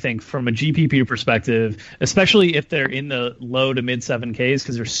that I think from a GPP perspective, especially if they're in the low to mid 7Ks,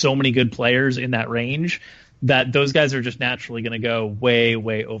 because there's so many good players in that range, that those guys are just naturally going to go way,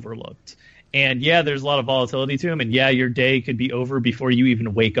 way overlooked. And yeah, there's a lot of volatility to them. And yeah, your day could be over before you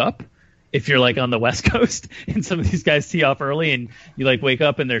even wake up. If you're like on the West Coast and some of these guys tee off early and you like wake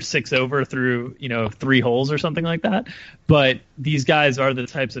up and they're 6 over through, 3 holes or something like that. But these guys are the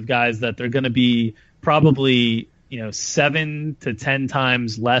types of guys that they're going to be probably 7 to 10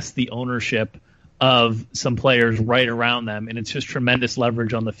 times less the ownership of some players right around them, and it's just tremendous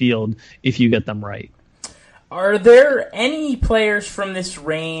leverage on the field if you get them right. Are there any players from this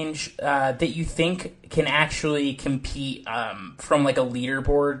range that you think can actually compete from like a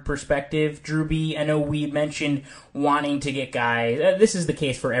leaderboard perspective, Drew B? I know we mentioned wanting to get guys. This is the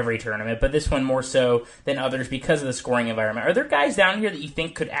case for every tournament, but this one more so than others because of the scoring environment. Are there guys down here that you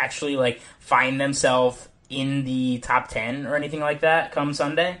think could actually like find themselves in the top 10 or anything like that come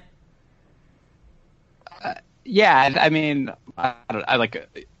Sunday? Yeah, I mean, I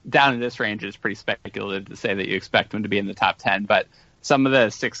like down in this range is pretty speculative to say that you expect them to be in the top 10, but some of the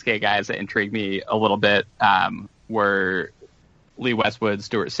 6K guys that intrigued me a little bit were Lee Westwood,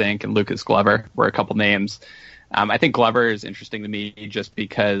 Stuart Sink, and Lucas Glover were a couple names. I think Glover is interesting to me just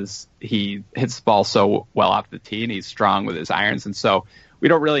because he hits the ball so well off the tee and he's strong with his irons, and so we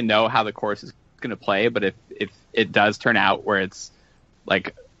don't really know how the course is going to play, but if it does turn out where it's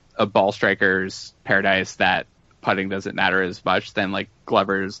like a ball striker's paradise that putting doesn't matter as much, then like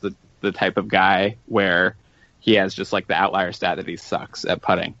Glover's the type of guy where he has just like the outlier stat that he sucks at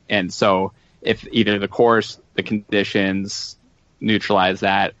putting. And so if either the course, the conditions neutralize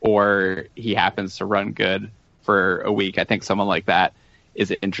that, or he happens to run good for a week, I think someone like that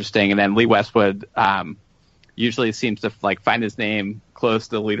is interesting. And then Lee Westwood usually seems to like find his name close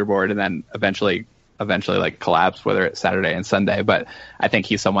to the leaderboard and then eventually like collapse, whether it's Saturday and Sunday. But I think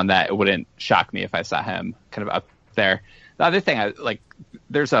he's someone that it wouldn't shock me if I saw him kind of up there. The other thing,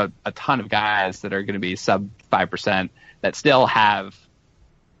 there's a ton of guys that are going to be sub 5% that still have,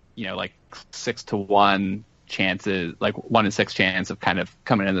 like 6 to 1 chances, like 1 in 6 chance of kind of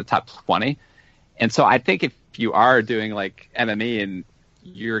coming in the top 20. And so I think if you are doing like MME and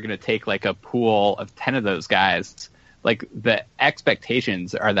you're going to take like a pool of 10 of those guys, like the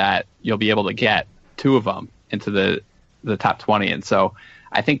expectations are that you'll be able to get 2 of them into the top 20. And so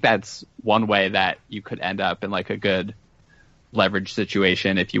I think that's one way that you could end up in like a good leverage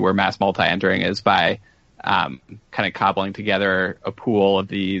situation if you were mass multi-entering, is by kind of cobbling together a pool of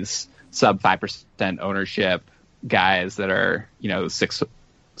these sub 5% ownership guys that are,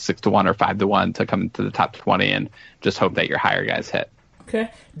 6 to 1 or 5 to 1 to come into the top 20 and just hope that your higher guys hit.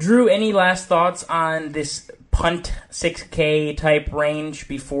 Okay. Drew, any last thoughts on this punt 6K type range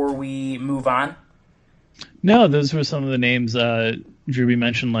before we move on? No, those were some of the names Drew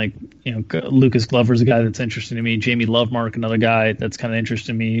mentioned, like, Lucas Glover's a guy that's interesting to me. Jamie Lovemark, another guy that's kind of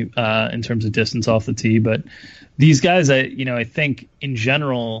interesting to me in terms of distance off the tee. But these guys, I think in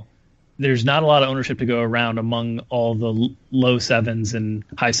general, there's not a lot of ownership to go around among all the low 7s and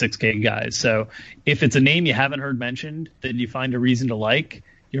high 6K guys. So if it's a name you haven't heard mentioned that you find a reason to like,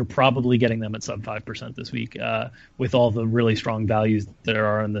 you're probably getting them at sub 5% this week with all the really strong values there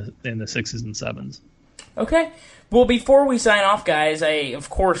are in the 6s and 7s. Okay. Well, before we sign off, guys, I, of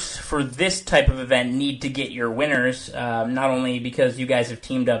course, for this type of event, need to get your winners, not only because you guys have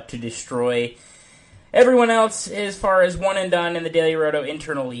teamed up to destroy everyone else as far as one and done in the Daily Roto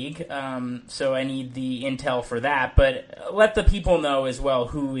Internal League, so I need the intel for that, but let the people know as well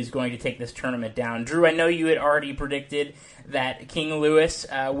who is going to take this tournament down. Drew, I know you had already predicted that King Lewis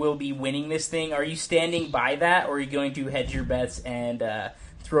will be winning this thing. Are you standing by that, or are you going to hedge your bets and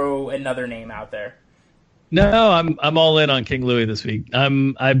throw another name out there? No, I'm all in on King Louis this week. I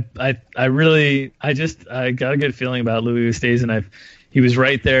got a good feeling about Louis Oosthuizen. He was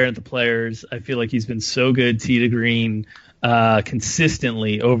right there at the Players. I feel like he's been so good tee to green.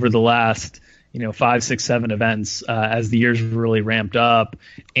 consistently over the last 5, 6, 7 events as the years really ramped up.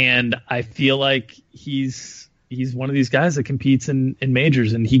 And I feel like he's one of these guys that competes in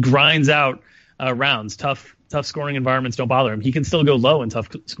majors, and he grinds out rounds. Tough scoring environments don't bother him. He can still go low in tough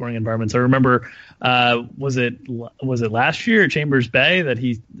scoring environments. I remember, was it last year at Chambers Bay that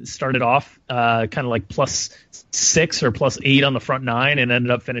he started off kind of like +6 or +8 on the front 9 and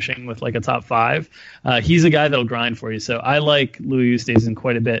ended up finishing with like a top 5. He's a guy that'll grind for you. So I like Louis Oosthuizen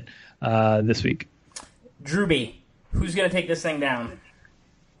quite a bit this week. Drew B, who's going to take this thing down?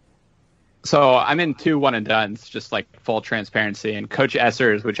 So I'm in 2 one-and-dones, just like full transparency. And Coach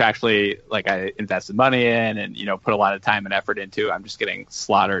Essers, which actually like I invested money in and put a lot of time and effort into, I'm just getting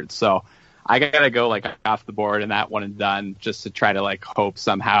slaughtered. So I gotta go like off the board in that one-and-done just to try to like hope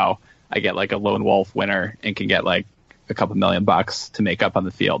somehow I get like a lone wolf winner and can get like a couple $1,000,000 to make up on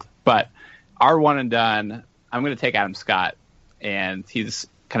the field. But our one-and-done, I'm going to take Adam Scott, and he's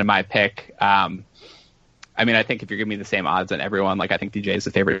kind of my pick. I think if you're giving me the same odds on everyone, like I think DJ is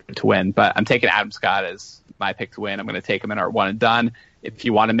the favorite to win, but I'm taking Adam Scott as my pick to win. I'm going to take him in our one and done. If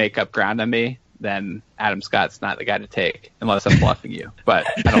you want to make up ground on me, then Adam Scott's not the guy to take, unless I'm bluffing you. But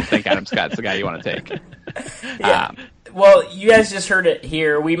I don't think Adam Scott's the guy you want to take. Yeah. Well, you guys just heard it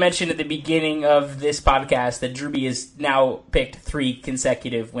here. We mentioned at the beginning of this podcast that Drew B has now picked 3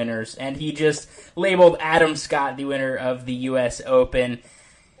 consecutive winners, and he just labeled Adam Scott the winner of the U.S. Open.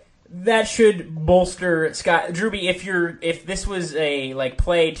 That should bolster Scott. Drew B, if this was a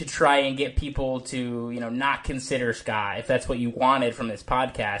play to try and get people to not consider Scott, if that's what you wanted from this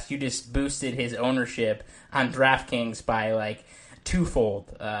podcast, you just boosted his ownership on DraftKings by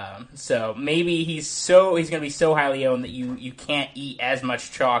twofold. So maybe he's going to be so highly owned that you can't eat as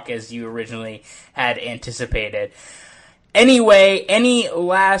much chalk as you originally had anticipated. Anyway, any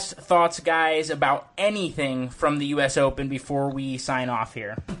last thoughts, guys, about anything from the U.S. Open before we sign off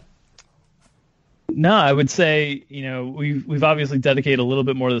here? No, I would say, we've obviously dedicated a little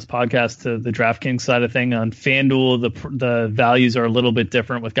bit more of this podcast to the DraftKings side of thing. On FanDuel, the values are a little bit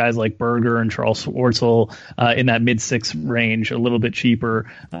different with guys like Berger and Charles Schwartzel in that mid-6 range, a little bit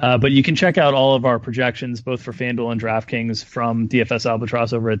cheaper. But you can check out all of our projections, both for FanDuel and DraftKings, from DFS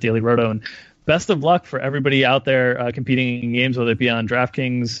Albatross over at Daily Roto. And best of luck for everybody out there competing in games, whether it be on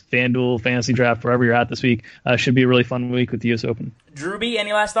DraftKings, FanDuel, Fantasy Draft, wherever you're at this week. Should be a really fun week with the U.S. Open. Drew B,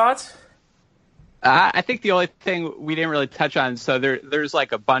 any last thoughts? I think the only thing we didn't really touch on, so there's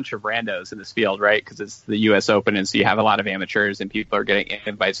like a bunch of randos in this field, right? Because it's the U.S. Open, and so you have a lot of amateurs, and people are getting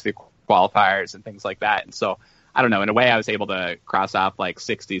invites to the qualifiers and things like that. And so, I don't know, in a way I was able to cross off like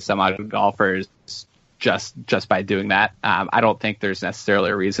 60 some odd golfers just by doing that. I don't think there's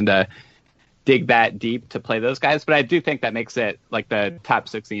necessarily a reason to dig that deep to play those guys, but I do think that makes it like the top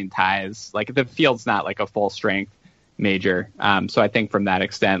 16 ties. Like the field's not like a full strength major. So I think from that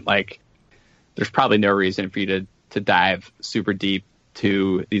extent, there's probably no reason for you to dive super deep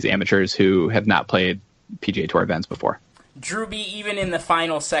to these amateurs who have not played PGA Tour events before. Drew B, even in the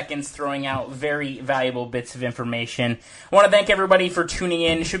final seconds, throwing out very valuable bits of information. I want to thank everybody for tuning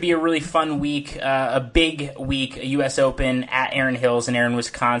in. It should be a really fun week, a big week, a U.S. Open at Erin Hills in Erin,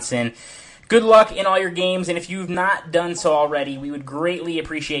 Wisconsin. Good luck in all your games, and if you've not done so already, we would greatly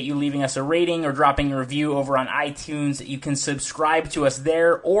appreciate you leaving us a rating or dropping a review over on iTunes. You can subscribe to us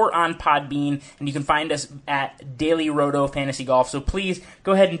there or on Podbean, and you can find us at Daily Roto Fantasy Golf. So please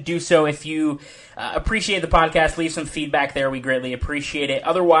go ahead and do so. If you appreciate the podcast, leave some feedback there. We greatly appreciate it.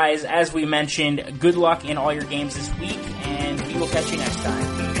 Otherwise, as we mentioned, good luck in all your games this week, and we will catch you next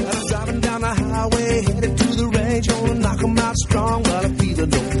time. I'm driving down the highway, headed to the range, gonna knock 'em out strong while I feel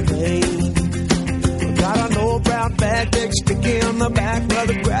no pain. Got an old brown bag, sticky on the back where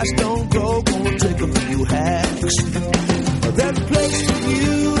the grass don't grow, gonna take a few hacks.